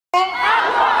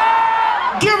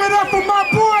Give it up for my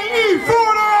boy E-40!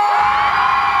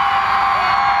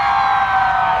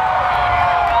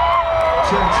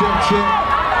 Check.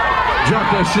 Drop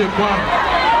that shit, boy.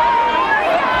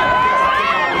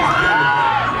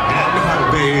 That's how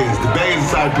the Bay is. The Bay is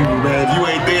the type of people, man. If you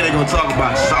ain't there, they gonna talk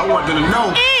about you. So I want them to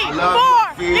know. I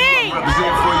love you. I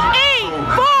represent for you.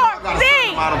 I got a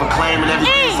certain amount of acclaim and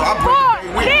everything. So I bring the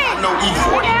Bay with me. I know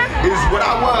E-40 is what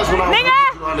I was when I was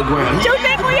underground. What you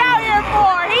think we out here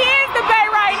for? He is the Bay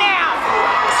right now.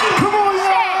 Come on,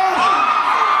 y'all!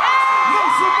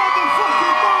 Make some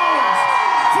motherfucking noise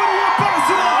for the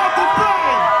ambassador of the Bay.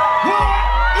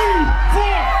 What?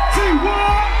 E-40,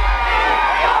 what?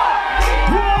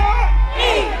 What?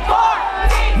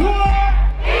 E-40. What? E-40. What?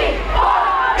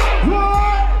 E-40.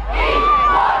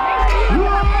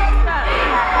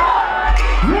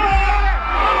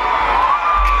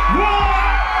 What?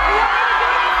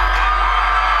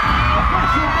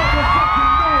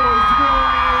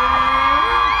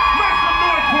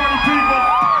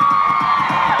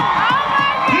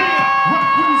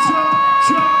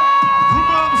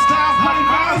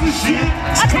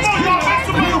 Come on, y'all, make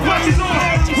some motherfucking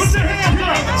noise. Put your hands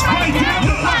up. Right down.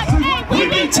 We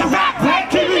beat to rap, right?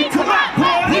 We beat to rap,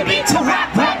 right? We beat to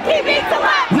rap, right? We beat to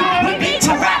rap, right? We beat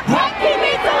to rap, right? We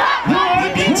beat to rap, right? We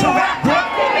beat to rap,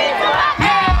 right? We beat to rap, right?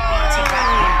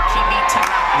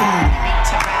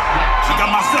 I got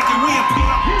my second win, Peter. I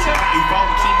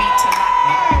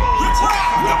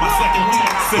got my second win.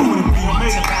 Say what it be,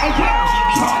 amazing.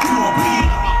 Talk to him, Peter.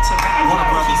 One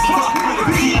of brothers, fuck with it,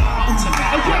 Peter.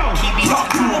 Talk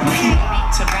to him, Peter.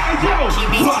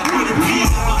 Fuck with it, Peter.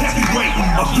 Heavyweight,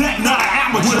 a black, not an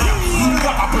amateur. Shoot it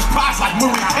up, I push pies like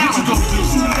Murray Talent.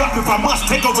 Shoot it up if I must,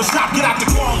 take over shop. Get out the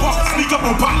car and walk, sneak up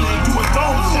on bottle and do a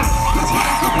dome shot.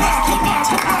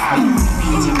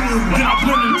 Then I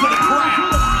blend into the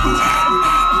crowd.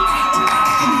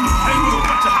 Hey, with a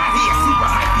bunch of hot heads, super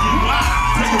hypey and wild.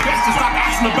 Tell your best to stop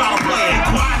asking about a play and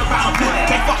quiet about a play.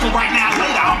 Can't fucking right now,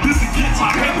 later. I'm busy getting my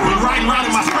paper and writing around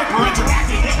in my scraper,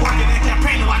 interacting, networking, and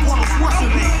campaigning like one of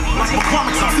Schwarzenegger. Like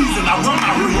McCormick's on season, I run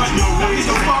my room. It's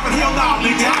no problem, hell no,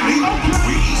 nigga, I mean.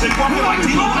 We eat, they bump it like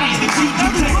Dino Lane and GG.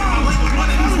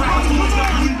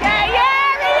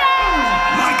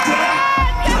 Like that.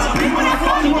 Tell the people that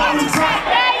phone you all is back.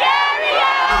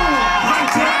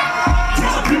 Like that.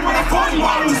 Tell the people that phone you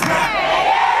all is back.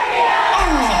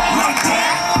 Like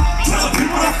that. Tell the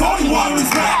people that phone you all is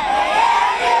back.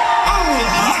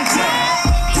 Like that.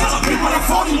 Tell the people that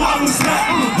phone you all is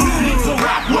back. To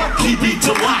rap, work, keep it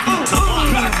to lock.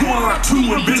 Got a corner or two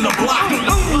and been the block.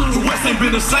 The West ain't been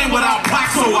the same without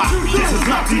Pac, so this is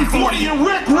not E-40 and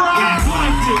Rick Ross.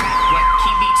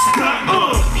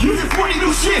 E-40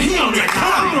 new shit, he on that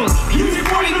comment.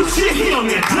 E-40 new shit, he on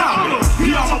that comment.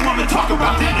 He also wanna talk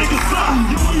about that nigga son.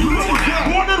 You know that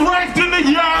born and raised in the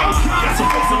yard. Got some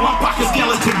folks in my pocket,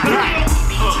 skeleton back.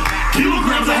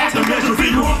 Kilograms I had to measure,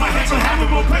 figure on my head, so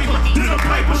having more paper. Did a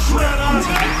paper shredder.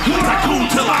 Tycoon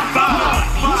till I fall.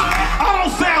 I don't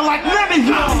sound like none of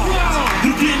y'all.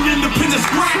 You getting independent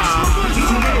scratch. Just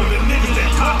remember the niggas that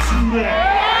taught you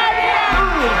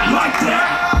that. Like that.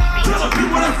 Tell the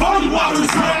people that phony water is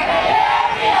back.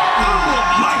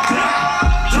 Like that.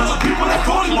 Tell the people that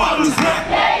phony water is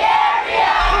back.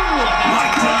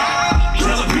 Like that.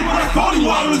 Tell the people that phony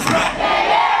water is back.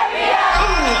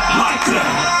 Like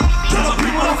that. Tell the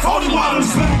people that phony water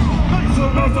is back.